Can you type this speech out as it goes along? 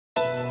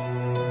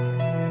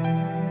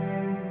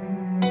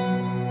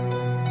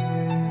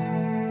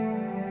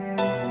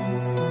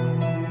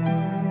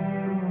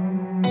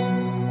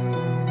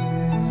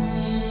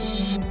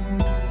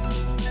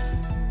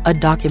A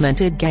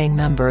documented gang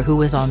member who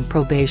was on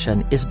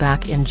probation is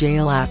back in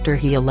jail after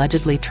he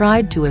allegedly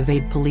tried to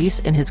evade police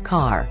in his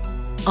car.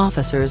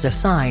 Officers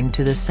assigned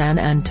to the San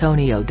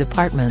Antonio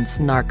Department's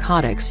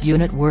Narcotics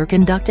Unit were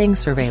conducting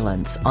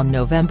surveillance on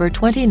November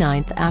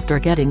 29 after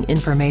getting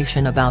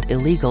information about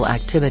illegal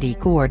activity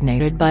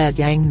coordinated by a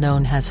gang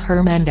known as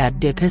Hermandad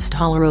de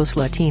Pistoleros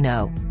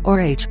Latino, or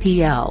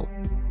HPL.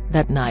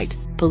 That night,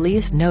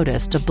 police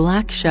noticed a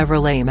black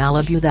Chevrolet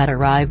Malibu that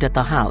arrived at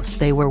the house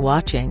they were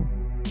watching.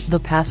 The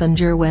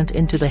passenger went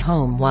into the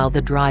home while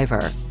the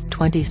driver,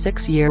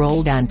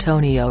 26-year-old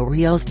Antonio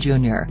Rios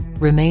Jr.,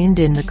 remained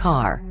in the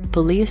car,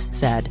 police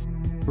said.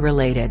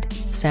 Related,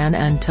 San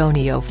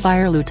Antonio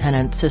Fire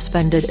Lieutenant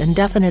suspended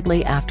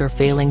indefinitely after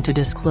failing to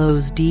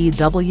disclose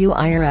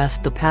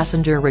DWIRS. The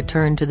passenger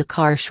returned to the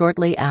car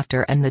shortly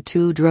after and the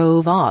two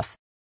drove off.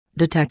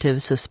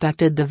 Detectives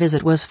suspected the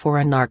visit was for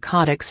a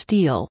narcotics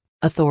deal,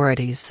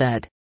 authorities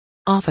said.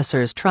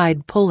 Officers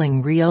tried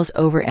pulling Rios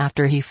over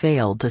after he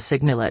failed to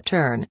signal a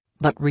turn,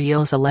 but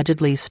Rios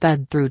allegedly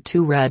sped through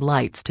two red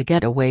lights to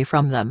get away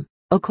from them,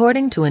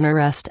 according to an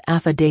arrest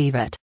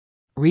affidavit.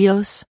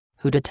 Rios,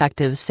 who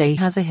detectives say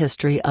has a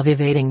history of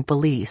evading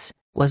police,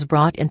 was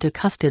brought into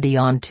custody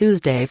on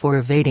Tuesday for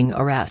evading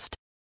arrest.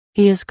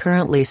 He is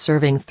currently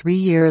serving 3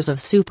 years of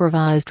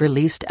supervised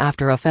release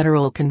after a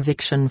federal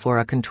conviction for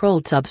a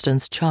controlled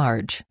substance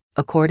charge,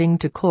 according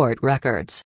to court records.